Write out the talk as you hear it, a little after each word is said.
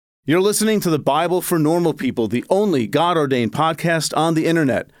You're listening to the Bible for Normal People, the only God-ordained podcast on the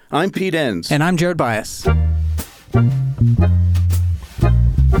internet. I'm Pete Enns. And I'm Byas.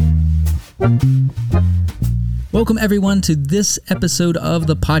 Welcome, everyone, to this episode of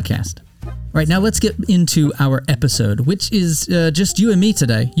the podcast. All right, now let's get into our episode, which is just you and me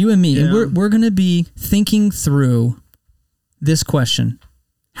today. You and me. Yeah. And we're going to be thinking through this question.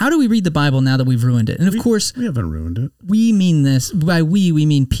 How do we read the Bible now that we've ruined it? And of course, we haven't ruined it. We mean this. By we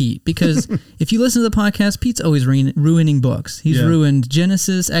mean Pete. Because if you listen to the podcast, Pete's always ruining books. He's ruined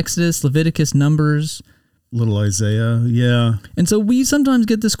Genesis, Exodus, Leviticus, Numbers. Little Isaiah, yeah. And so we sometimes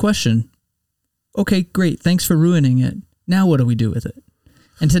get this question. Okay, great. Thanks for ruining it. Now what do we do with it?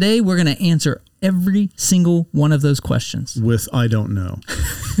 And today we're going to answer every single one of those questions. With I don't know.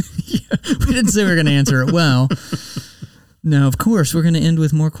 We didn't say we were going to answer it well. No, of course, we're going to end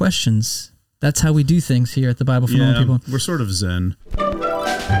with more questions. That's how we do things here at the Bible for Normal People. We're sort of zen.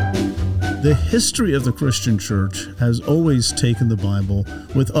 The history of the Christian church has always taken the Bible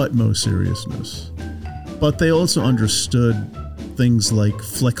with utmost seriousness. But they also understood things like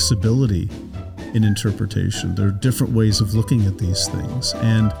flexibility in interpretation. There are different ways of looking at these things.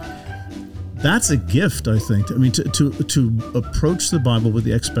 And that's a gift, I think. I mean, to approach the Bible with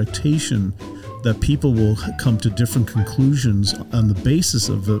the expectation that people will come to different conclusions on the basis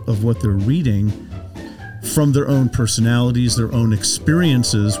of what they're reading from their own personalities, their own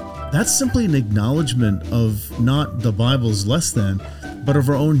experiences. That's simply an acknowledgement of not the Bible's less than, but of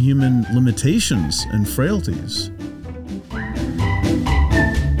our own human limitations and frailties.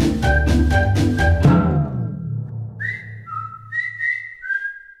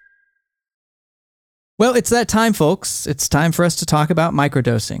 Well, it's that time, folks. It's time for us to talk about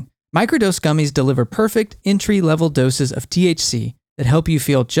microdosing. Microdose gummies deliver perfect entry-level doses of THC that help you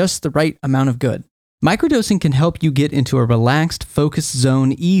feel just the right amount of good. Microdosing can help you get into a relaxed, focused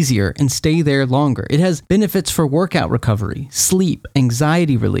zone easier and stay there longer. It has benefits for workout recovery, sleep,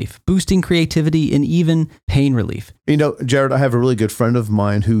 anxiety relief, boosting creativity, and even pain relief. You know, Jared, I have a really good friend of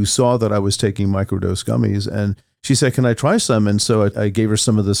mine who saw that I was taking microdose gummies, and she said, can I try some? And so I gave her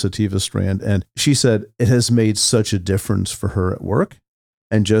some of the sativa strand, and she said it has made such a difference for her at work.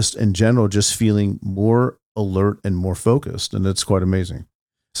 And just in general, just feeling more alert and more focused. And it's quite amazing.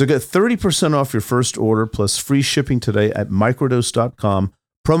 So get 30% off your first order plus free shipping today at microdose.com.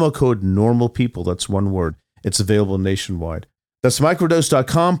 Promo code NORMALPEOPLE. That's one word. It's available nationwide. That's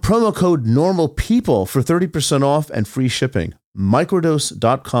microdose.com. Promo code NORMALPEOPLE for 30% off and free shipping.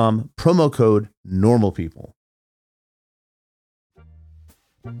 Microdose.com. Promo code NORMALPEOPLE.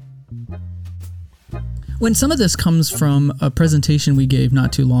 When some of this comes from a presentation we gave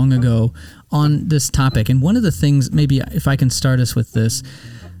not too long ago on this topic, and one of the things, maybe if I can start us with this,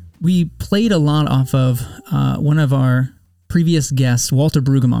 we played a lot off of one of our previous guests, Walter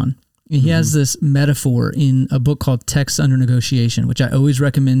Brueggemann. He has this metaphor in a book called Texts Under Negotiation, which I always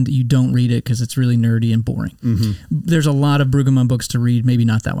recommend you don't read it because it's really nerdy and boring. There's a lot of Brueggemann books to read, maybe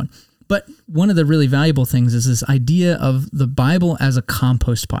not that one. But one of the really valuable things is this idea of the Bible as a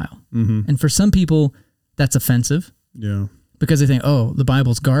compost pile. And for some people, that's offensive. Yeah. Because they think, oh, the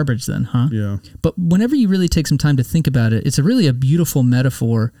Bible's garbage then, huh? Yeah. But whenever you really take some time to think about it, it's really a beautiful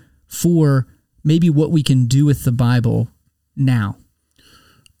metaphor for maybe what we can do with the Bible now.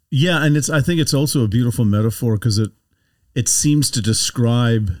 Yeah, and I think it's also a beautiful metaphor because it seems to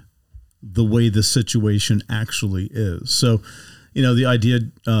describe the way the situation actually is. So, you know, the idea,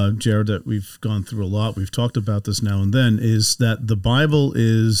 Jared, that we've gone through a lot, we've talked about this now and then, is that the Bible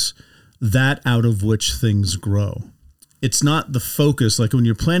is that out of which things grow. It's not the focus. Like when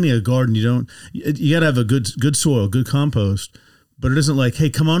you're planting a garden, you got to have a good soil, good compost, but it isn't like,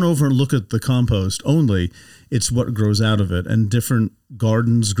 hey, come on over and look at the compost only. It's what grows out of it. And different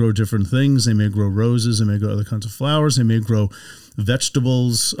gardens grow different things. They may grow roses. They may grow other kinds of flowers. They may grow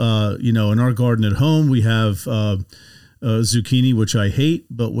vegetables. In our garden at home, we have zucchini, which I hate,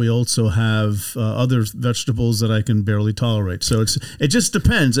 but we also have other vegetables that I can barely tolerate. So it just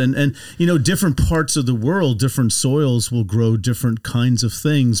depends. And different parts of the world, different soils will grow different kinds of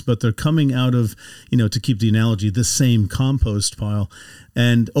things, but they're coming out of, to keep the analogy, the same compost pile.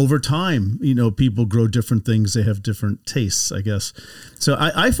 And over time, people grow different things. They have different tastes, I guess. So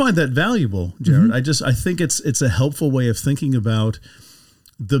I find that valuable, Jared. I think it's a helpful way of thinking about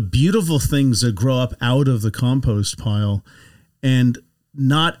the beautiful things that grow up out of the compost pile, and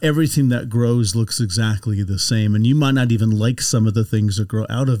not everything that grows looks exactly the same. And you might not even like some of the things that grow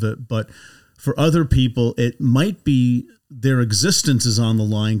out of it, but for other people, it might be their existence is on the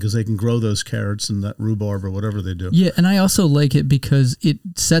line because they can grow those carrots and that rhubarb or whatever they do. Yeah, and I also like it because it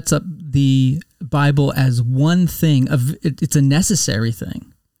sets up the Bible as one thing. It's a necessary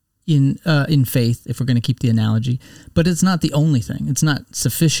thing. in faith, if we're going to keep the analogy, but it's not the only thing. It's not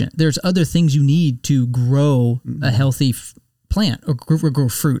sufficient. There's other things you need to grow a healthy plant or grow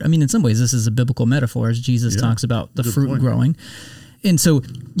fruit. I mean, in some ways, this is a biblical metaphor as Jesus talks about the fruit growing. And so,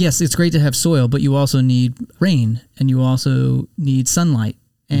 yes, it's great to have soil, but you also need rain and you also need sunlight.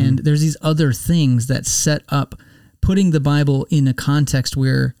 And there's these other things that set up putting the Bible in a context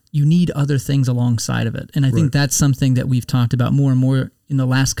where you need other things alongside of it. And I think that's something that we've talked about more and more in the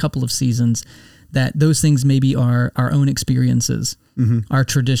last couple of seasons, that those things maybe are our own experiences, our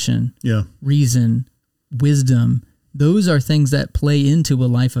tradition, reason, wisdom. Those are things that play into a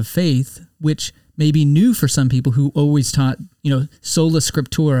life of faith, which may be new for some people who always taught, sola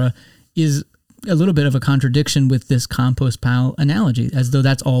scriptura is a little bit of a contradiction with this compost pile analogy, as though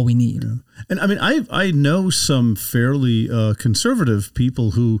that's all we need. Yeah. And I mean, I know some fairly conservative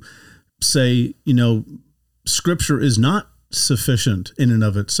people who say, Scripture is not sufficient in and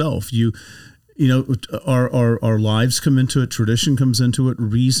of itself. Our lives come into it, tradition comes into it,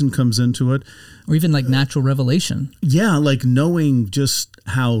 reason comes into it, or even like natural revelation. Yeah, like knowing just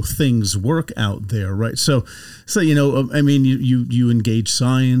how things work out there, right? So you engage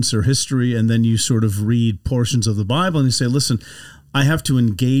science or history, and then you sort of read portions of the Bible, and you say, listen, I have to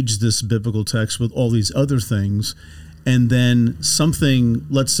engage this biblical text with all these other things, and then something,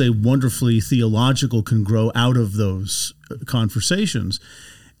 let's say, wonderfully theological can grow out of those conversations.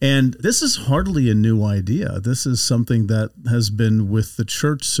 And this is hardly a new idea. This is something that has been with the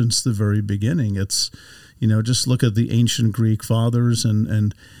church since the very beginning. It's, just look at the ancient Greek fathers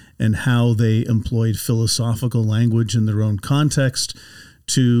and how they employed philosophical language in their own context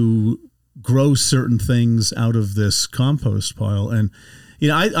to grow certain things out of this compost pile. And,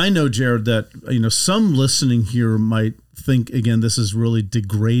 I know, Jared, that, some listening here might think, again, this is really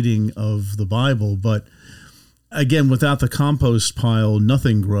degrading of the Bible, but again, without the compost pile,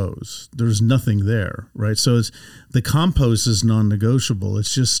 nothing grows. There's nothing there, right? So the compost is non-negotiable.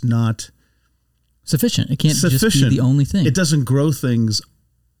 It's just not sufficient. It can't just be the only thing. It doesn't grow things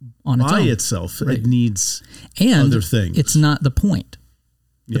on its by own. itself. Right. It needs and other things. It's not the point.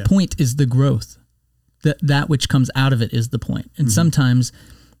 The point is the growth. That which comes out of it is the point. And sometimes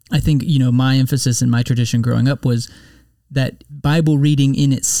I think, my emphasis in my tradition growing up was that Bible reading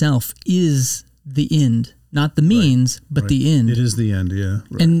in itself is the end. Not the means, but the end. It is the end, yeah.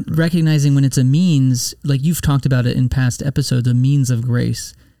 Right, and recognizing when it's a means, like you've talked about it in past episodes, a means of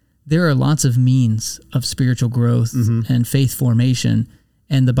grace. There are lots of means of spiritual growth and faith formation,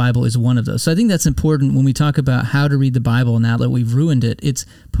 and the Bible is one of those. So I think that's important when we talk about how to read the Bible now that we've ruined it. It's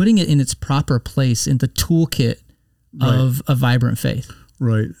putting it in its proper place in the toolkit of a vibrant faith.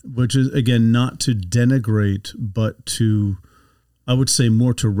 Right, which is, again, not to denigrate, but to, I would say,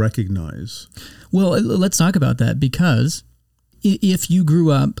 more to recognize. Well, let's talk about that, because if you grew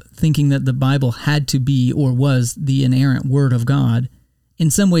up thinking that the Bible had to be or was the inerrant Word of God,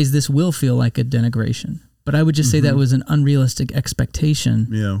 in some ways this will feel like a denigration. But I would just say that was an unrealistic expectation.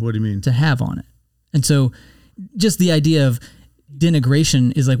 Yeah, what do you mean? To have on it. And so just the idea of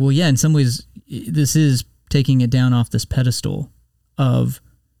denigration is like, well, yeah, in some ways this is taking it down off this pedestal of,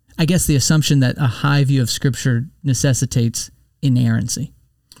 I guess, the assumption that a high view of Scripture necessitates inerrancy.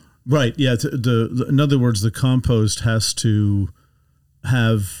 Right. Yeah. In other words, the compost has to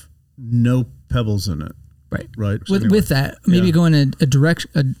have no pebbles in it. Right. Right. With that, maybe going a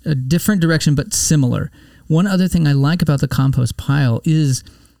different direction, but similar. One other thing I like about the compost pile is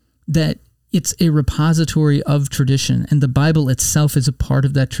that it's a repository of tradition, and the Bible itself is a part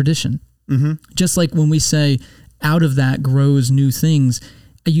of that tradition. Just like when we say out of that grows new things,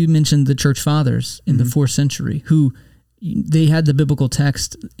 you mentioned the church fathers in the 4th century who they had the biblical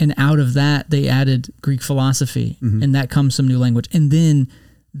text, and out of that they added Greek philosophy, and that comes some new language. And then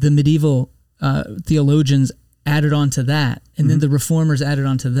the medieval theologians added on to that, and then the reformers added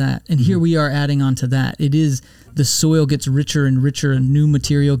on to that. And here we are adding on to that. It is, the soil gets richer and richer, and new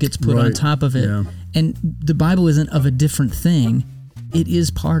material gets put on top of it. Yeah. And the Bible isn't of a different thing. It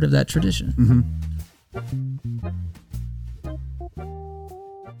is part of that tradition.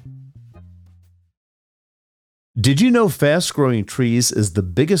 Did you know Fast Growing Trees is the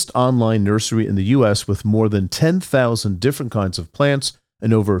biggest online nursery in the U.S. with more than 10,000 different kinds of plants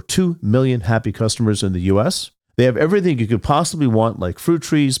and over 2 million happy customers in the U.S.? They have everything you could possibly want, like fruit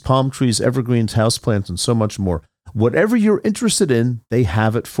trees, palm trees, evergreens, houseplants, and so much more. Whatever you're interested in, they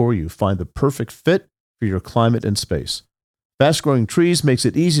have it for you. Find the perfect fit for your climate and space. Fast Growing Trees makes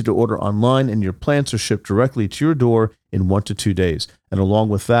it easy to order online, and your plants are shipped directly to your door in 1 to 2 days. And along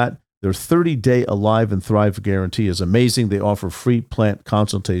with that, their 30-day Alive and Thrive guarantee is amazing. They offer free plant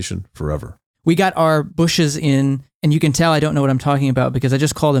consultation forever. We got our bushes in, and you can tell I don't know what I'm talking about because I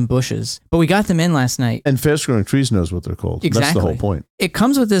just called them bushes, but we got them in last night. And Fast Growing Trees knows what they're called. Exactly. That's the whole point. It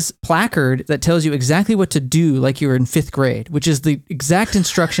comes with this placard that tells you exactly what to do like you were in 5th grade, which is the exact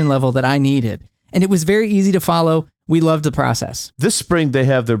instruction level that I needed. And it was very easy to follow. We loved the process. This spring, they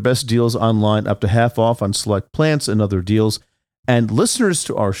have their best deals online, up to half off on select plants and other deals. And listeners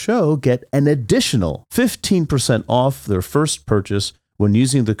to our show get an additional 15% off their first purchase when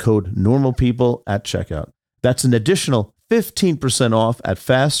using the code NORMALPEOPLE at checkout. That's an additional 15% off at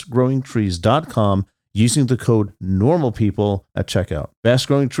fastgrowingtrees.com using the code NORMALPEOPLE at checkout.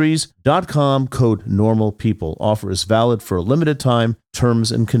 Fastgrowingtrees.com, code NORMALPEOPLE. Offer is valid for a limited time.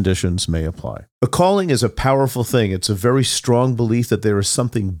 Terms and conditions may apply. A calling is a powerful thing. It's a very strong belief that there is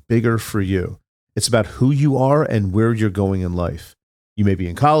something bigger for you. It's about who you are and where you're going in life. You may be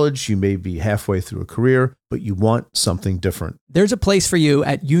in college, you may be halfway through a career, but you want something different. There's a place for you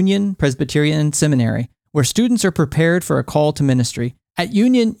at Union Presbyterian Seminary, where students are prepared for a call to ministry. At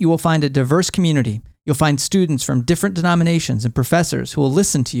Union, you will find a diverse community. You'll find students from different denominations and professors who will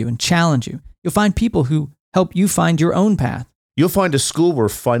listen to you and challenge you. You'll find people who help you find your own path. You'll find a school where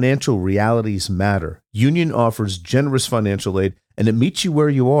financial realities matter. Union offers generous financial aid, and it meets you where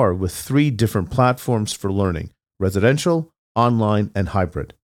you are with 3 different platforms for learning: residential, online, and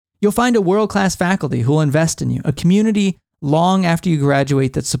hybrid. You'll find a world-class faculty who will invest in you, a community long after you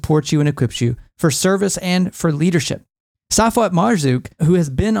graduate that supports you and equips you for service and for leadership. Safwat Marzouk, who has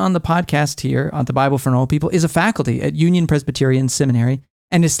been on the podcast here on the Bible for Normal People, is a faculty at Union Presbyterian Seminary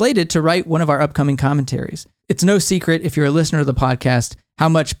and is slated to write one of our upcoming commentaries. It's no secret, if you're a listener to the podcast, how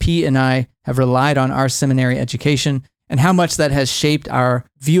much Pete and I have relied on our seminary education and how much that has shaped our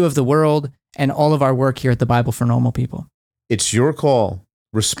view of the world and all of our work here at the Bible for Normal People. It's your call.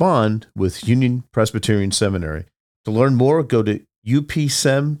 Respond with Union Presbyterian Seminary. To learn more, go to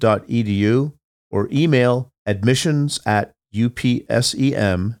upsem.edu or email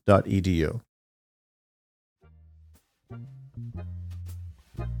admissions@upsem.edu.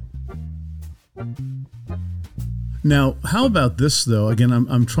 Now, how about this, though? Again,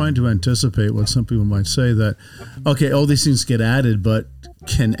 I'm trying to anticipate what some people might say that, okay, all these things get added, but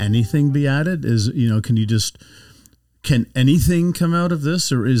can anything be added? Can anything come out of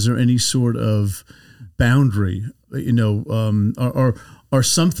this, or is there any sort of boundary? Are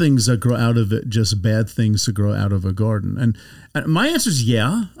some things that grow out of it just bad things to grow out of a garden? And my answer is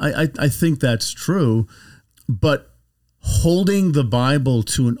yeah, I think that's true. But holding the Bible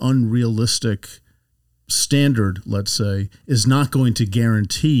to an unrealistic standard, let's say, is not going to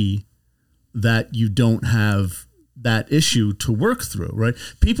guarantee that you don't have that issue to work through, right?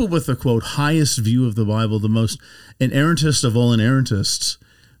 People with the, quote, highest view of the Bible, the most inerrantist of all inerrantists,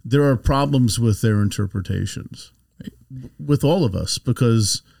 there are problems with their interpretations, right? With all of us,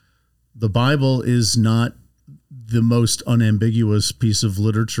 because the Bible is not the most unambiguous piece of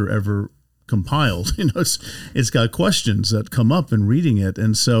literature ever compiled. It's got questions that come up in reading it.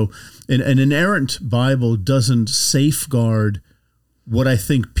 And so an inerrant Bible doesn't safeguard what I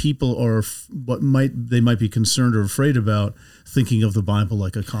think people are, they might be concerned or afraid about, thinking of the Bible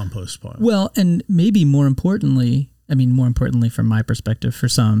like a compost pile. Well, and maybe more importantly from my perspective, for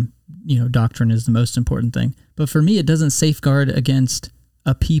some, doctrine is the most important thing. But for me, it doesn't safeguard against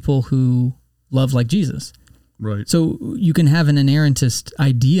a people who love like Jesus. Right. So you can have an inerrantist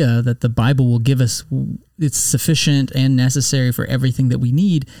idea that the Bible will give us, it's sufficient and necessary for everything that we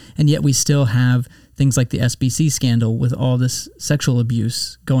need, and yet we still have things like the SBC scandal with all this sexual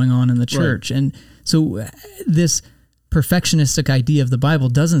abuse going on in the church. Right. And so this perfectionistic idea of the Bible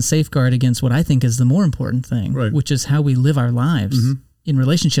doesn't safeguard against what I think is the more important thing, right, which is how we live our lives in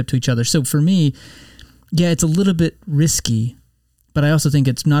relationship to each other. So for me, yeah, it's a little bit risky, but I also think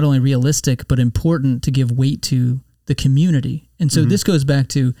it's not only realistic, but important to give weight to the community. And so this goes back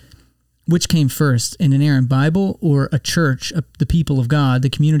to which came first, an inerrant Bible or a church, the people of God, the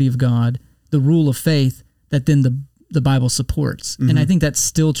community of God, the rule of faith that then the Bible supports. And I think that's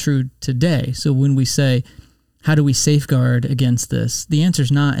still true today. So when we say, how do we safeguard against this? The answer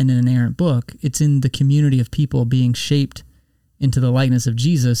is not in an inerrant book. It's in the community of people being shaped into the likeness of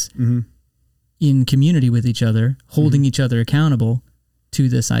Jesus in community with each other, holding each other accountable to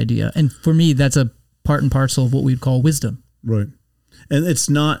this idea. And for me, that's a part and parcel of what we'd call wisdom. Right. And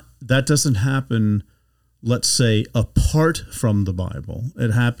that doesn't happen, let's say, apart from the Bible.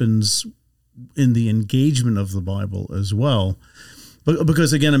 It happens in the engagement of the Bible as well. But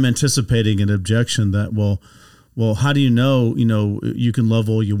because again, I'm anticipating an objection that, well, how do you know, you can love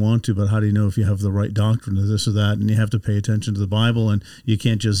all you want to, but how do you know if you have the right doctrine or this or that? And you have to pay attention to the Bible, and you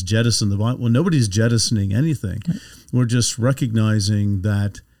can't just jettison the Bible. Well, nobody's jettisoning anything. Right. We're just recognizing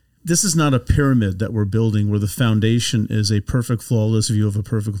that this is not a pyramid that we're building where the foundation is a perfect, flawless view of a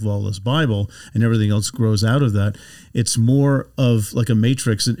perfect, flawless Bible and everything else grows out of that. It's more of like a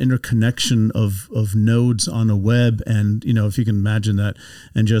matrix, an interconnection of nodes on a web. And, if you can imagine that,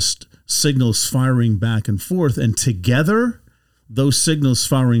 and just signals firing back and forth. And together, those signals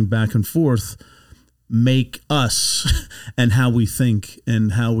firing back and forth make us and how we think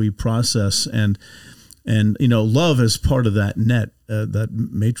and how we process. And love is part of that net. That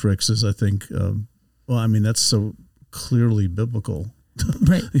matrix is, I think, that's so clearly biblical.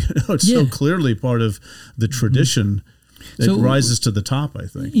 Right. It's so clearly part of the tradition. It rises to the top, I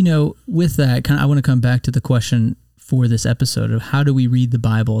think. With that, I want to come back to the question for this episode of how do we read the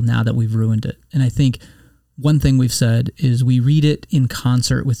Bible now that we've ruined it? And I think one thing we've said is we read it in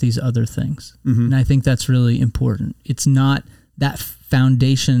concert with these other things. Mm-hmm. And I think that's really important. It's not that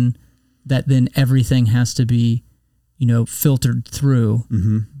foundation that then everything has to be, filtered through,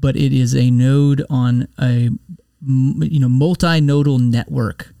 mm-hmm. but it is a node on a, multinodal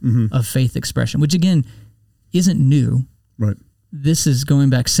network mm-hmm. of faith expression, which again, isn't new. Right. This is going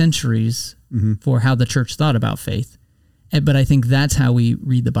back centuries mm-hmm. for how the church thought about faith. But I think that's how we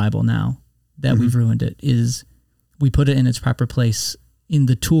read the Bible now that mm-hmm. we've ruined it, is we put it in its proper place in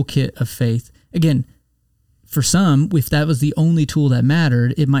the toolkit of faith. Again, for some, if that was the only tool that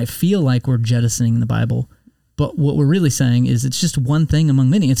mattered, it might feel like we're jettisoning the Bible. But what we're really saying is it's just one thing among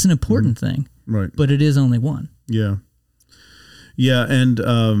many. It's an important mm-hmm. thing, right? But it is only one. Yeah. Yeah. And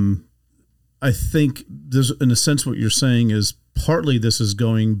I think there's, in a sense, what you're saying is partly this is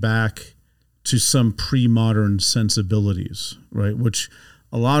going back to some pre-modern sensibilities, right? Which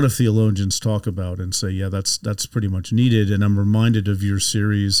a lot of theologians talk about and say, yeah, that's pretty much needed. And I'm reminded of your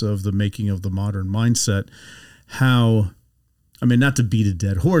series of the making of the modern mindset, how, not to beat a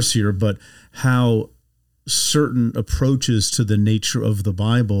dead horse here, but how certain approaches to the nature of the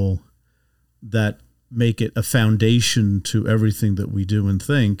Bible that make it a foundation to everything that we do and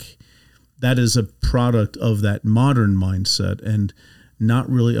think, that is a product of that modern mindset and not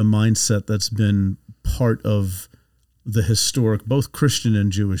really a mindset that's been part of the historic, both Christian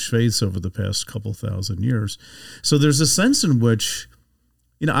and Jewish faiths over the past couple thousand years. So there's a sense in which,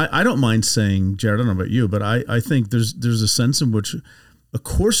 I don't mind saying, Jared, I don't know about you, but I think there's a sense in which a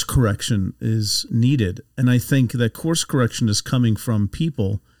course correction is needed. And I think that course correction is coming from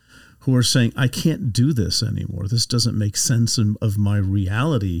people who are saying, I can't do this anymore. This doesn't make sense of my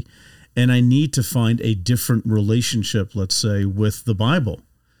reality. And I need to find a different relationship, let's say, with the Bible.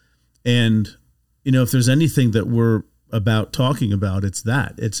 And, if there's anything that we're about talking about, it's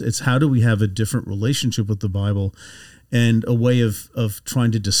that. It's how do we have a different relationship with the Bible? And a way of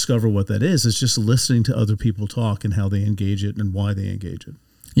trying to discover what that is just listening to other people talk and how they engage it and why they engage it.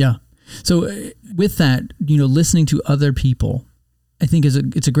 Yeah. So with that, listening to other people, I think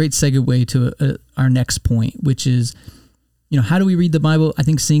it's a great segue to our next point, which is, how do we read the Bible? I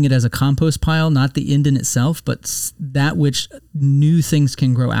think seeing it as a compost pile, not the end in itself, but that which new things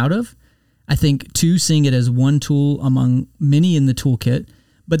can grow out of. I think, two, seeing it as one tool among many in the toolkit.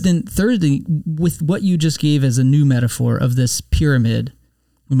 But then thirdly, with what you just gave as a new metaphor of this pyramid,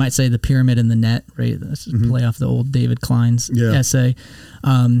 we might say the pyramid in the net, right? Let's just play off the old David Klein's essay,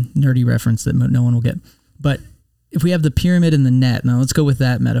 nerdy reference that no one will get. But if we have the pyramid in the net, now let's go with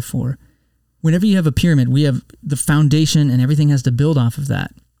that metaphor. Whenever you have a pyramid, we have the foundation and everything has to build off of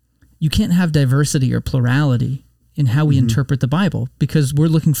that. You can't have diversity or plurality in how we interpret the Bible because we're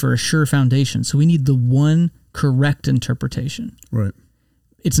looking for a sure foundation. So we need the one correct interpretation. Right.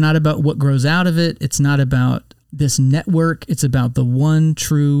 It's not about what grows out of it. It's not about this network. It's about the one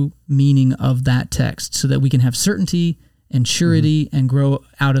true meaning of that text so that we can have certainty and surety and grow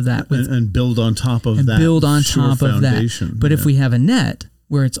out of that. And build on top of that. Build on top of that. But if we have a net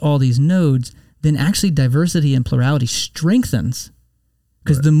where it's all these nodes, then actually diversity and plurality strengthens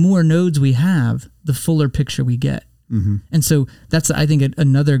because the more nodes we have, the fuller picture we get. Mm-hmm. And so that's, I think,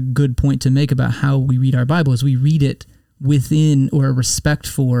 another good point to make about how we read our Bible is we read it within or a respect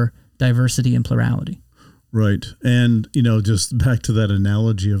for diversity and plurality. Right. And, just back to that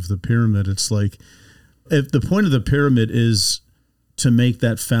analogy of the pyramid, it's like if the point of the pyramid is to make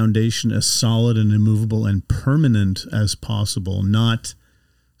that foundation as solid and immovable and permanent as possible, not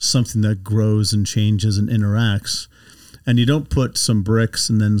something that grows and changes and interacts. And you don't put some bricks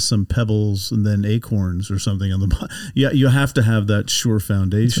and then some pebbles and then acorns or something on the bottom. Yeah, you have to have that sure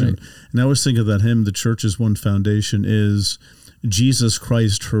foundation. Right. And I always think of that hymn, the church's one foundation is Jesus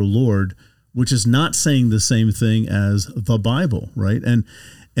Christ, her Lord, which is not saying the same thing as the Bible, right? And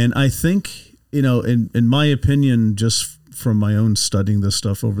I think, in my opinion, just from my own studying this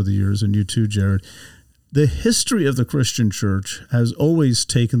stuff over the years, and you too, Jared, the history of the Christian church has always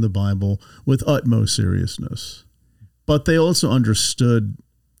taken the Bible with utmost seriousness, but they also understood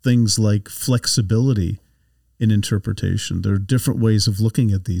things like flexibility in interpretation. There are different ways of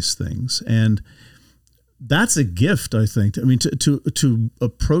looking at these things, and that's a gift, I think. I mean, to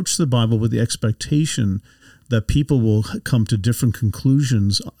approach the Bible with the expectation that people will come to different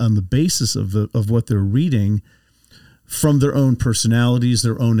conclusions on the basis of what they're reading from their own personalities,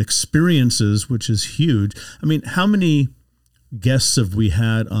 their own experiences, which is huge. I mean, how many guests have we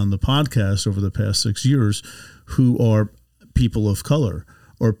had on the podcast over the past 6 years who are people of color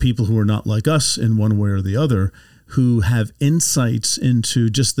or people who are not like us in one way or the other, who have insights into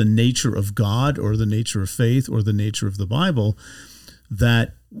just the nature of God or the nature of faith or the nature of the Bible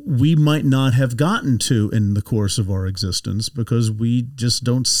that we might not have gotten to in the course of our existence because we just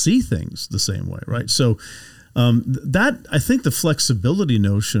don't see things the same way, right? So that, I think the flexibility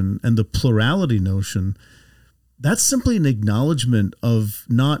notion and the plurality notion, that's simply an acknowledgement of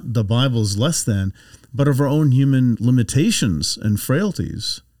not the Bible's less than, but of our own human limitations and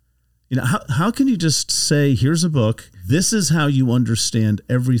frailties. You know, how can you just say, here's a book, this is how you understand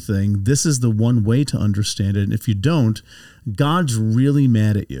everything, this is the one way to understand it, and if you don't, God's really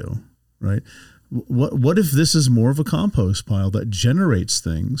mad at you, right? What if this is more of a compost pile that generates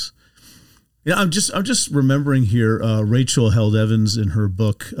things? Yeah, I'm just remembering here Rachel Held Evans in her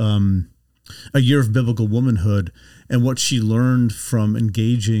book, A Year of Biblical Womanhood, and what she learned from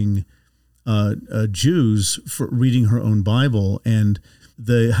engaging Jews for reading her own Bible, and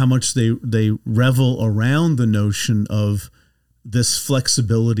how much they revel around the notion of this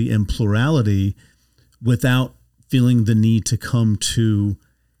flexibility and plurality without feeling the need to come to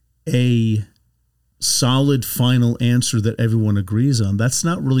a solid final answer that everyone agrees on. That's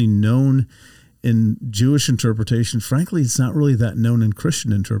not really known in Jewish interpretation. Frankly, it's not really that known in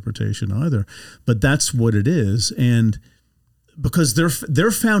Christian interpretation either, but that's what it is. And because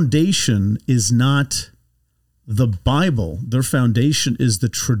their foundation is not the Bible, their foundation is the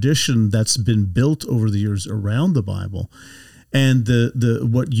tradition that's been built over the years around the Bible. And the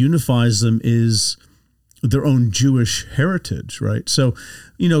what unifies them is their own Jewish heritage, right? So,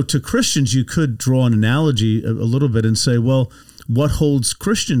 you know, to Christians, you could draw an analogy a little bit and say, well, what holds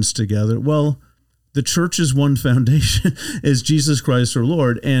Christians together? Well, the church's one foundation is Jesus Christ our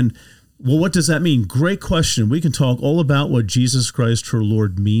Lord. And, well, what does that mean? Great question. We can talk all about what Jesus Christ our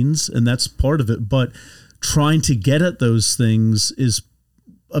Lord means, and that's part of it. But trying to get at those things is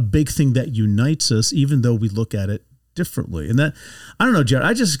a big thing that unites us, even though we look at it differently. And that, I don't know, Jared,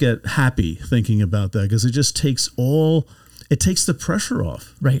 I just get happy thinking about that because it just takes the pressure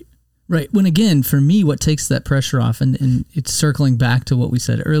off. Right. When again, for me, what takes that pressure off, and it's circling back to what we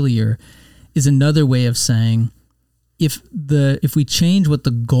said earlier, is another way of saying, if we change what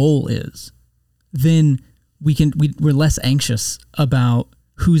the goal is, then we're less anxious about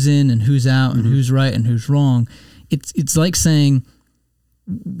who's in and who's out and who's right and who's wrong. It's like saying,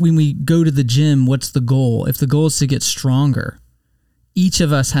 when we go to the gym, what's the goal? If the goal is to get stronger, each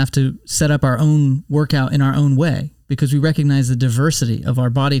of us have to set up our own workout in our own way because we recognize the diversity of our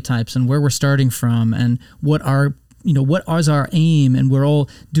body types and where we're starting from and what is our aim, and we're all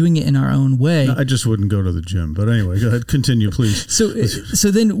doing it in our own way. I just wouldn't go to the gym, but anyway, go ahead, continue, please. So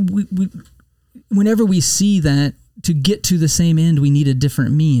then we whenever we see that to get to the same end, we need a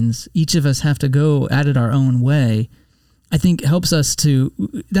different means. Each of us have to go at it our own way. I think helps us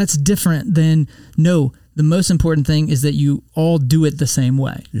that's different than, no, the most important thing is that you all do it the same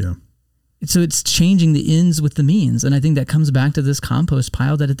way. Yeah. So it's changing the ends with the means. And I think that comes back to this compost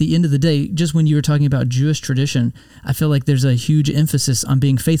pile that at the end of the day, just when you were talking about Jewish tradition, I feel like there's a huge emphasis on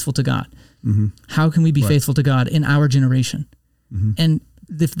being faithful to God. Mm-hmm. How can we be faithful to God in our generation? Mm-hmm. And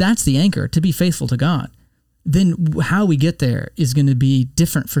if that's the anchor, to be faithful to God, then how we get there is going to be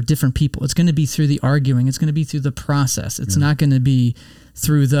different for different people. It's going to be through the arguing. It's going to be through the process. It's not going to be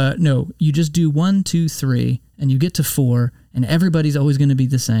through you just do 1, 2, 3, and you get to 4, and everybody's always going to be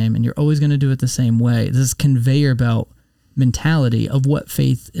the same, and you're always going to do it the same way. This conveyor belt mentality of what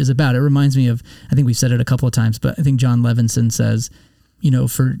faith is about. It reminds me of, I think we've said it a couple of times, but I think John Levinson says,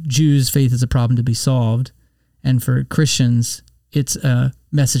 for Jews, faith is a problem to be solved, and for Christians, it's a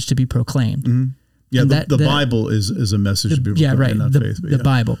message to be proclaimed. Mm-hmm. Yeah, the Bible is a message to be proclaimed, not faith. The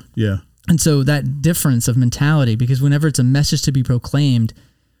Bible. Yeah. And so that difference of mentality, because whenever it's a message to be proclaimed,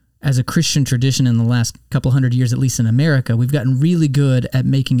 as a Christian tradition in the last couple hundred years, at least in America, we've gotten really good at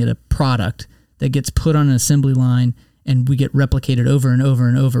making it a product that gets put on an assembly line and we get replicated over and over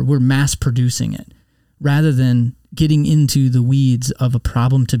and over. We're mass producing it rather than getting into the weeds of a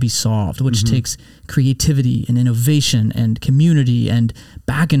problem to be solved, which takes creativity and innovation and community and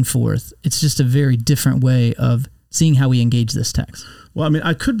back and forth. It's just a very different way of seeing how we engage this text. Well, I mean,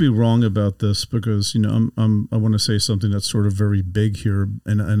 I could be wrong about this because, I want to say something that's sort of very big here,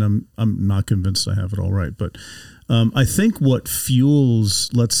 and I'm not convinced I have it all right. But I think what fuels,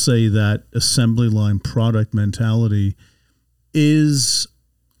 let's say, that assembly line product mentality is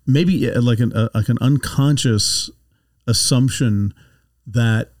maybe like an unconscious assumption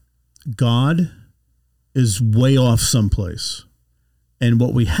that God is way off someplace, and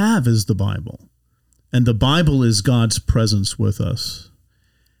what we have is the Bible. And the Bible is God's presence with us.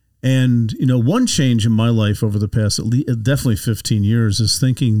 And, one change in my life over the past definitely 15 years is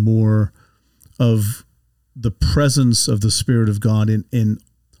thinking more of the presence of the Spirit of God in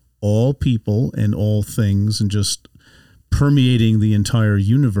all people and all things, and just permeating the entire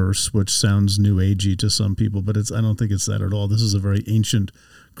universe, which sounds new agey to some people, but I don't think it's that at all. This is a very ancient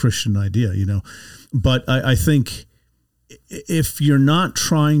Christian idea, But I think if you're not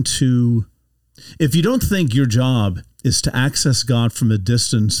trying to, if you don't think your job is to access God from a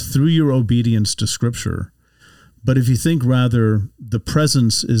distance through your obedience to Scripture, but if you think rather the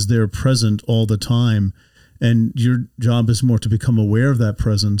presence is there present all the time, and your job is more to become aware of that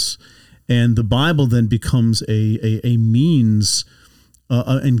presence, and the Bible then becomes a means,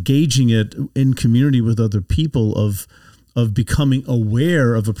 engaging it in community with other people, of becoming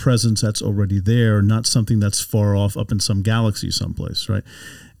aware of a presence that's already there, not something that's far off up in some galaxy someplace, right?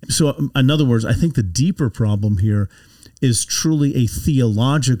 So in other words, I think the deeper problem here is truly a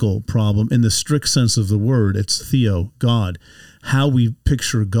theological problem in the strict sense of the word. It's theo, God. How we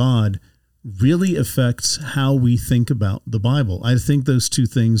picture God really affects how we think about the Bible. I think those two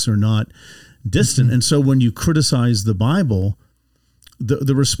things are not distant. And so when you criticize the Bible,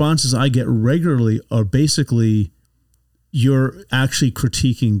 the responses I get regularly are basically, you're actually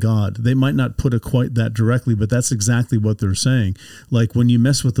critiquing God. They might not put it quite that directly, but that's exactly what they're saying. Like, when you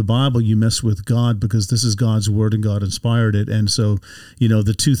mess with the Bible, you mess with God, because this is God's word and God inspired it. And so,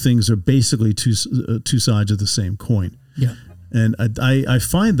 the two things are basically two sides of the same coin. Yeah. And I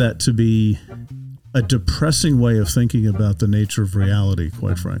find that to be a depressing way of thinking about the nature of reality,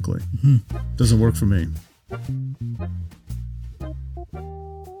 quite frankly. Doesn't work for me.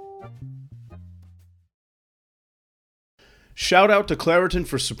 Shout out to Claritin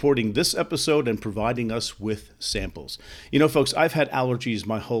for supporting this episode and providing us with samples. Folks, I've had allergies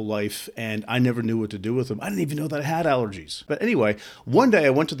my whole life, and I never knew what to do with them. I didn't even know that I had allergies. But anyway, one day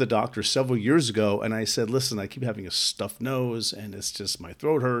I went to the doctor several years ago, and I said, listen, I keep having a stuffed nose, and it's just my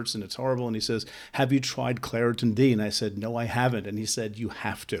throat hurts, and it's horrible. And he says, have you tried Claritin D? And I said, no, I haven't. And he said, you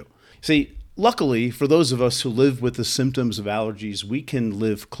have to. See, luckily, for those of us who live with the symptoms of allergies, we can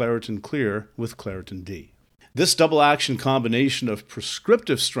live Claritin Clear with Claritin D. This double-action combination of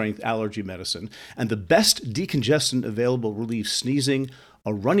prescriptive-strength allergy medicine and the best decongestant available relieves sneezing,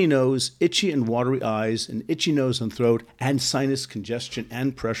 a runny nose, itchy and watery eyes, an itchy nose and throat, and sinus congestion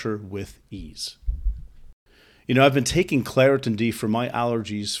and pressure with ease. I've been taking Claritin D for my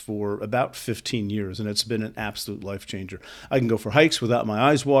allergies for about 15 years, and it's been an absolute life changer. I can go for hikes without my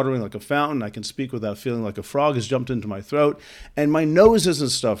eyes watering like a fountain. I can speak without feeling like a frog has jumped into my throat, and my nose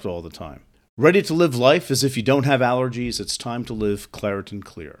isn't stuffed all the time. Ready to live life as if you don't have allergies? It's time to live Claritin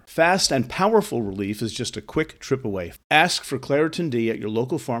Clear. Fast and powerful relief is just a quick trip away. Ask for Claritin D at your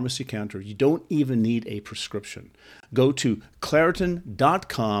local pharmacy counter. You don't even need a prescription. Go to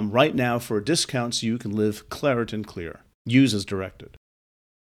Claritin.com right now for a discount so you can live Claritin Clear. Use as directed.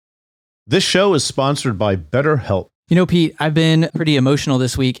 This show is sponsored by BetterHelp. Pete, I've been pretty emotional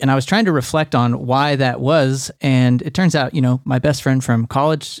this week, and I was trying to reflect on why that was. And it turns out, my best friend from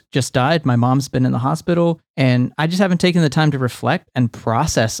college just died. My mom's been in the hospital, and I just haven't taken the time to reflect and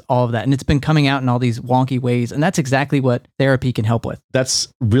process all of that. And it's been coming out in all these wonky ways. And that's exactly what therapy can help with. That's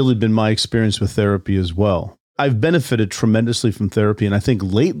really been my experience with therapy as well. I've benefited tremendously from therapy. And I think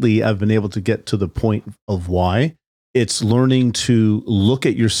lately I've been able to get to the point of why. It's learning to look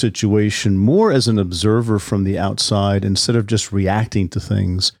at your situation more as an observer from the outside instead of just reacting to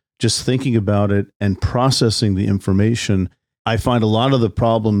things, just thinking about it and processing the information. I find a lot of the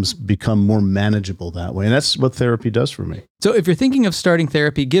problems become more manageable that way. And that's what therapy does for me. So if you're thinking of starting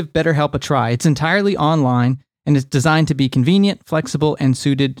therapy, give BetterHelp a try. It's entirely online, and it's designed to be convenient, flexible, and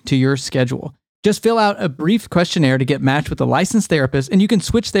suited to your schedule. Just fill out a brief questionnaire to get matched with a licensed therapist, and you can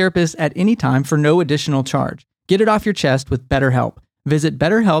switch therapists at any time for no additional charge. Get it off your chest with BetterHelp. Visit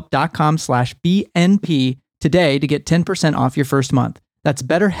BetterHelp.com/BNP today to get 10% off your first month. That's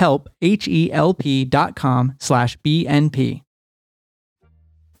BetterHelp, HELP.com/BNP.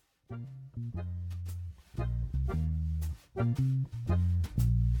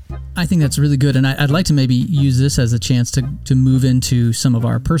 I think that's really good. And I'd like to maybe use this as a chance to move into some of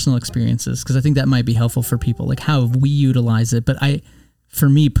our personal experiences, because I think that might be helpful for people. Like, how have we utilized it? But for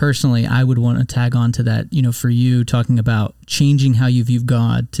me personally, I would want to tag on to that, for you talking about changing how you view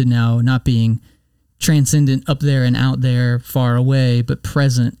God to now not being transcendent up there and out there far away, but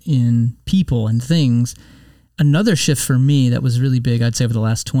present in people and things. Another shift for me that was really big, I'd say over the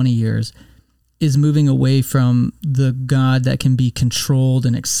last 20 years, is moving away from the God that can be controlled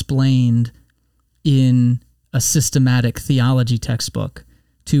and explained in a systematic theology textbook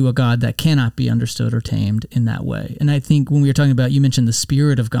to a God that cannot be understood or tamed in that way. And I think when we were talking about, you mentioned the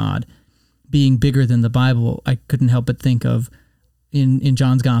Spirit of God being bigger than the Bible, I couldn't help but think of in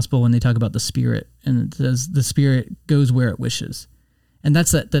John's Gospel when they talk about the Spirit, and it says the Spirit goes where it wishes. And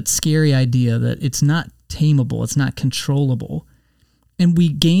that's that scary idea that it's not tameable, it's not controllable. And we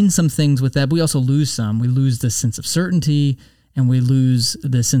gain some things with that, but we also lose some. We lose this sense of certainty, and we lose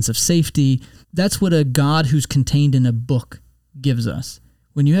the sense of safety. That's what a God who's contained in a book gives us.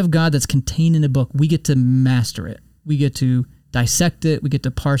 When you have God that's contained in a book, we get to master it. We get to dissect it. We get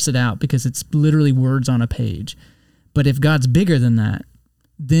to parse it out because it's literally words on a page. But if God's bigger than that,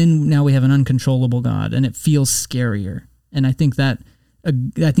 then now we have an uncontrollable God, and it feels scarier. And I think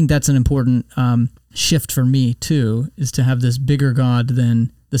that's an important shift for me too, is to have this bigger God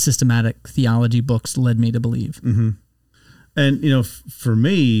than the systematic theology books led me to believe. Mm-hmm. And for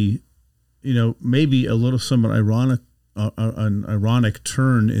me, maybe a little somewhat ironic, an ironic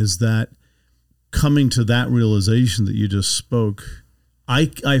turn is that coming to that realization that you just spoke,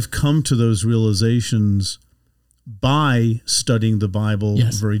 I've come to those realizations by studying the Bible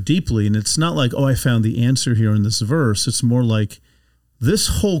very deeply, and it's not like, I found the answer here in this verse. It's more like,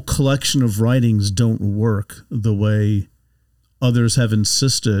 this whole collection of writings don't work the way others have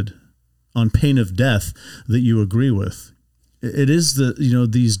insisted on pain of death that you agree with. It is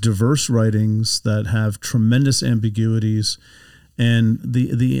these diverse writings that have tremendous ambiguities, and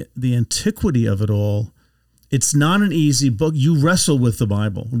the antiquity of it all. It's not an easy book. You wrestle with the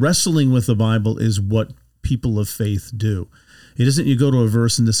Bible. Wrestling with the Bible is what people of faith do. It isn't you go to a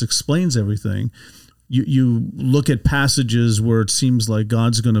verse and this explains everything. You look at passages where it seems like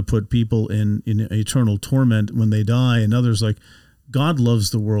God's going to put people in eternal torment when they die, and others like, God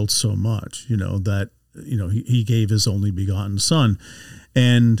loves the world so much, that he gave his only begotten Son.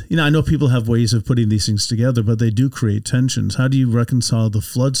 And I know people have ways of putting these things together, but they do create tensions. How do you reconcile the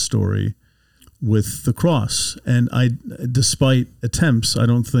flood story with the cross? And despite attempts, I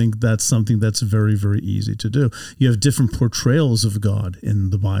don't think that's something that's very, very easy to do. You have different portrayals of God in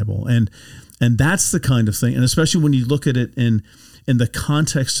the Bible, and that's the kind of thing, and especially when you look at it in the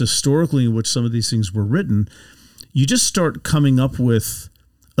context historically in which some of these things were written, you just start coming up with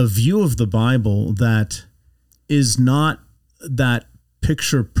a view of the Bible that is not that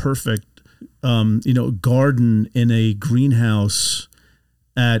picture perfect, garden in a greenhouse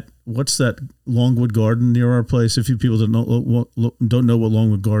at what's that Longwood Garden near our place? If you people don't know what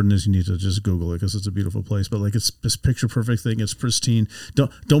Longwood Garden is, you need to just Google it because it's a beautiful place. But like, it's this picture perfect thing. It's pristine.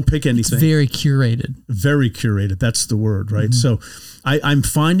 Don't pick anything. It's very curated. Very curated. That's the word, right? Mm-hmm. So I'm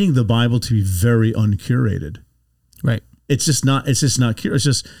finding the Bible to be very uncurated. Right. It's just not curated. It's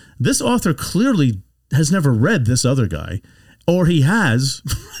just this author clearly has never read this other guy. Or he has,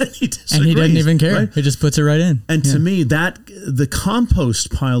 and he doesn't even care. Right? He just puts it right in. And to me, that the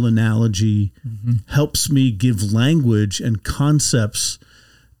compost pile analogy helps me give language and concepts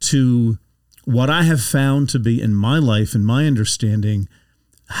to what I have found to be in my life and my understanding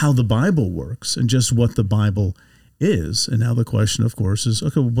how the Bible works and just what the Bible is. And now the question, of course, is,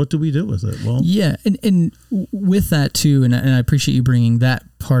 okay, well, what do we do with it? Well, yeah, and with that too, and I appreciate you bringing that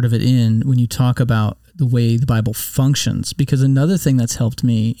part of it in when you talk about the way the Bible functions, because another thing that's helped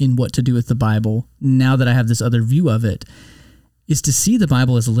me in what to do with the Bible, now that I have this other view of it, is to see the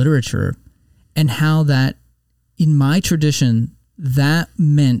Bible as literature, and how that in my tradition, that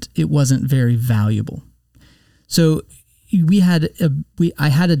meant it wasn't very valuable. So I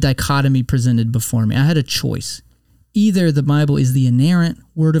had a dichotomy presented before me. I had a choice. Either the Bible is the inerrant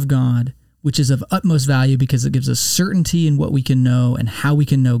Word of God, which is of utmost value because it gives us certainty in what we can know and how we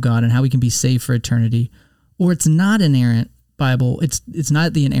can know God and how we can be saved for eternity, or it's not inerrant Bible, it's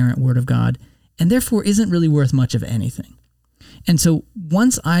not the inerrant Word of God, and therefore isn't really worth much of anything. And so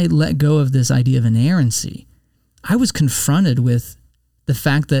once I let go of this idea of inerrancy, I was confronted with the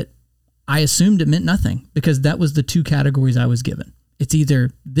fact that I assumed it meant nothing, because that was the two categories I was given. It's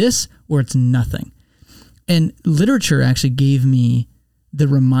either this or it's nothing. And literature actually gave me the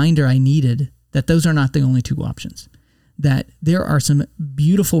reminder I needed that those are not the only two options, that there are some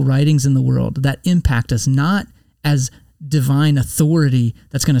beautiful writings in the world that impact us, not as divine authority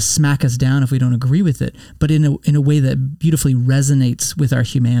that's going to smack us down if we don't agree with it, but in a way that beautifully resonates with our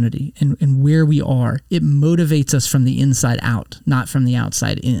humanity and where we are. It motivates us from the inside out, not from the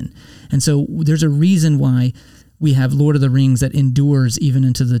outside in. And so there's a reason why we have Lord of the Rings that endures even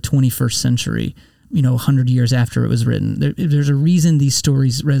into the 21st century, 100 years after it was written. There's a reason these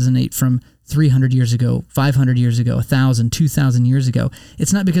stories resonate from 300 years ago, 500 years ago, 1,000, 2,000 years ago.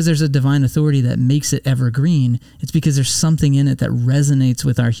 It's not because there's a divine authority that makes it evergreen. It's because there's something in it that resonates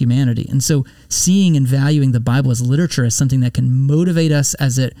with our humanity. And so seeing and valuing the Bible as literature as something that can motivate us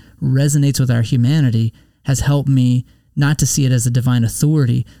as it resonates with our humanity has helped me not to see it as a divine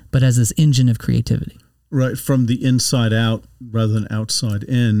authority, but as this engine of creativity. Right, from the inside out rather than outside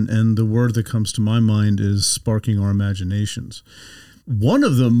in. And the word that comes to my mind is sparking our imaginations. One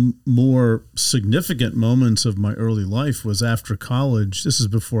of the more significant moments of my early life was after college. This is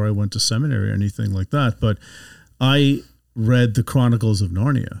before I went to seminary or anything like that, but I read the Chronicles of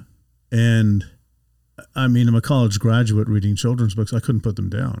Narnia. And I mean, I'm a college graduate reading children's books. I couldn't put them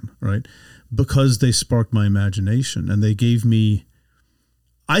down, right? Because they sparked my imagination and they gave me,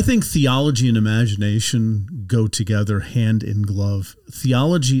 I think theology and imagination go together hand in glove.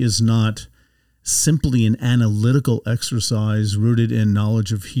 Theology is not simply an analytical exercise rooted in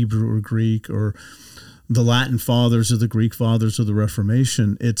knowledge of Hebrew or Greek or the Latin fathers or the Greek fathers or the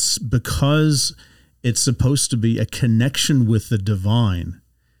Reformation. It's because it's supposed to be a connection with the divine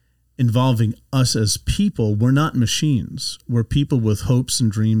involving us as people. We're not machines. We're people with hopes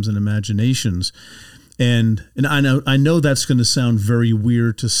and dreams and imaginations. And I know that's going to sound very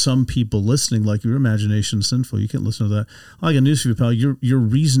weird to some people listening, like your imagination's sinful. You can't listen to that. I got news for you, pal. Your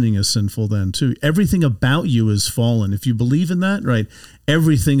reasoning is sinful then too. Everything about you is fallen. If you believe in that, right,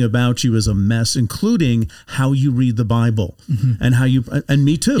 everything about you is a mess, including how you read the Bible and how you, and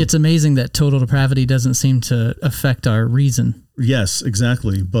me too. It's amazing that total depravity doesn't seem to affect our reason. Yes,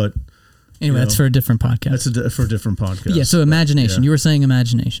 exactly. But anyway, that's for a different podcast. That's for a different podcast. Yeah, so imagination. Yeah. You were saying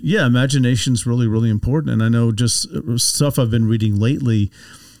imagination. Yeah, imagination's really, really important. And I know just stuff I've been reading lately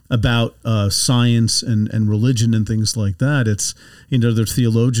about science and religion and things like that. It's, there are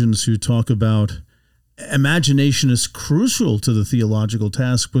theologians who talk about imagination is crucial to the theological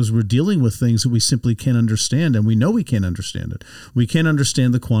task because we're dealing with things that we simply can't understand, and we know we can't understand it. We can't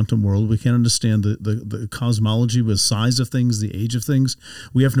understand the quantum world. We can't understand the cosmology, the size of things, the age of things.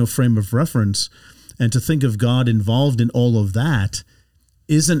 We have no frame of reference. And to think of God involved in all of that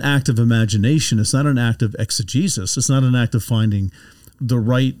is an act of imagination. It's not an act of exegesis. It's not an act of finding the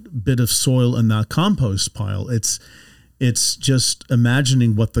right bit of soil in that compost pile. It's just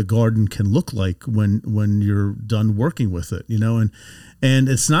imagining what the garden can look like when you're done working with it, and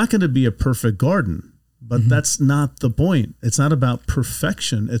it's not going to be a perfect garden, but that's not the point. It's not about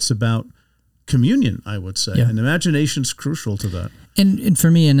perfection. It's about communion, I would say. Yeah. And imagination's crucial to that. And for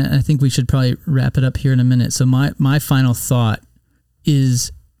me, and I think we should probably wrap it up here in a minute. So my final thought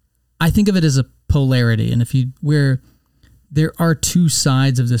is, I think of it as a polarity. And there are two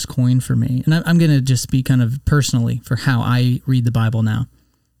sides of this coin for me. And I'm going to just speak kind of personally for how I read the Bible now.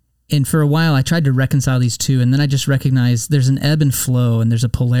 And for a while, I tried to reconcile these two, and then I just recognized there's an ebb and flow, and there's a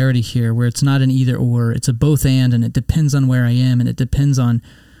polarity here where it's not an either or, it's a both and it depends on where I am, and it depends on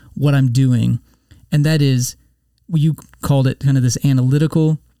what I'm doing. And that is, you called it kind of this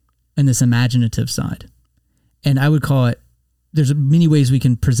analytical and this imaginative side. And I would call it, there's many ways we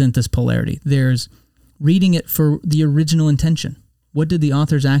can present this polarity. There's reading it for the original intention. What did the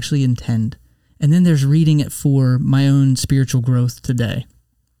authors actually intend? And then there's reading it for my own spiritual growth today.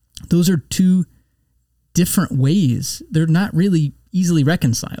 Those are two different ways. They're not really easily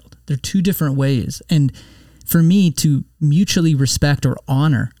reconciled. They're two different ways. And for me to mutually respect or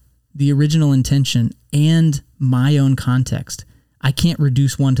honor the original intention and my own context, I can't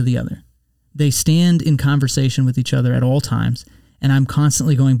reduce one to the other. They stand in conversation with each other at all times. And I'm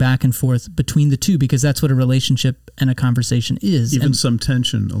constantly going back and forth between the two because that's what a relationship and a conversation is. Even and some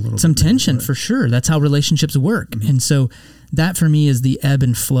tension a little bit. Some tension, right? For sure. That's how relationships work. Mm-hmm. And so that for me is the ebb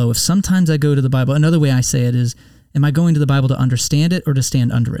and flow. If sometimes I go to the Bible, another way I say it is, am I going to the Bible to understand it or to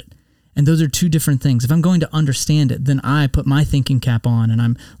stand under it? And those are two different things. If I'm going to understand it, then I put my thinking cap on and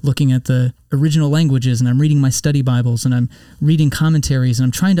I'm looking at the original languages and I'm reading my study Bibles and I'm reading commentaries and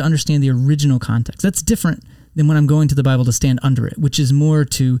I'm trying to understand the original context. That's different than when I'm going to the Bible to stand under it, which is more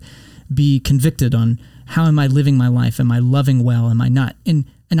to be convicted on how am I living my life? Am I loving well? Am I not? And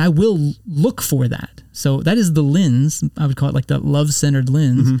I will look for that. So that is the lens, I would call it like the love-centered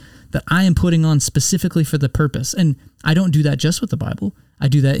lens that I am putting on specifically for the purpose. And I don't do that just with the Bible. I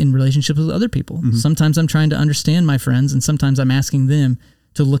do that in relationships with other people. Sometimes I'm trying to understand my friends and sometimes I'm asking them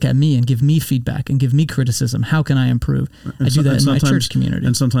to look at me and give me feedback and give me criticism. How can I improve? I do that in my church community.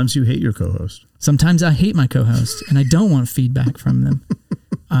 And sometimes you hate your co-host. Sometimes I hate my co-host and I don't want feedback from them.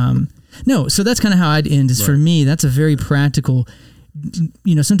 No, so that's kind of how I'd end is for me, that's a very practical,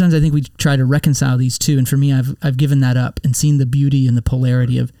 sometimes I think we try to reconcile these two. And for me, I've given that up and seen the beauty and the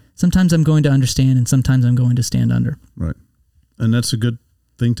polarity of sometimes I'm going to understand and sometimes I'm going to stand under. Right. And that's a good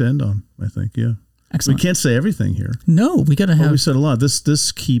thing to end on, I think. Yeah. Excellent. We can't say everything here. No, we got to have. We said a lot.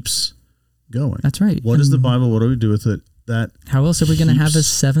 This keeps going. That's right. What is the Bible? What do we do with it? How else are we going to have a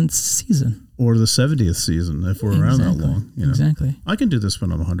 7th season? Or the 70th season if we're around that long. Exactly. I can do this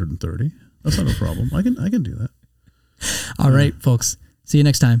when I'm 130. That's not a problem. I can do that. All right, folks. See you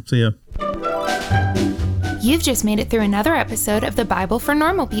next time. See ya. You've just made it through another episode of the Bible for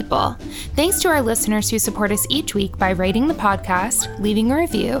Normal People. Thanks to our listeners who support us each week by rating the podcast, leaving a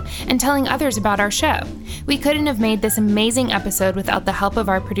review, and telling others about our show. We couldn't have made this amazing episode without the help of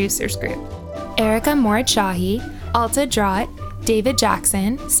our producers group. Erica Morad-Shahi, Alta Drott, David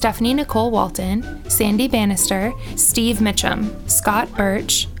Jackson, Stephanie Nicole Walton, Sandy Bannister, Steve Mitchum, Scott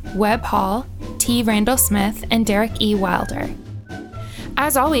Birch, Webb Hall, T. Randall Smith, and Derek E. Wilder.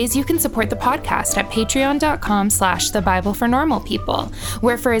 As always, you can support the podcast at patreon.com/thebiblefornormalpeople,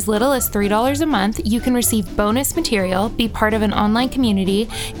 where for as little as $3 a month, you can receive bonus material, be part of an online community,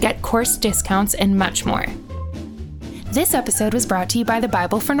 get course discounts, and much more. This episode was brought to you by the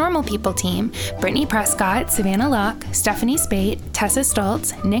Bible for Normal People team: Brittany Prescott, Savannah Locke, Stephanie Spate, Tessa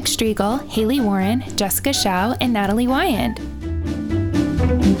Stoltz, Nick Striegel, Haley Warren, Jessica Shao, and Natalie Wyand.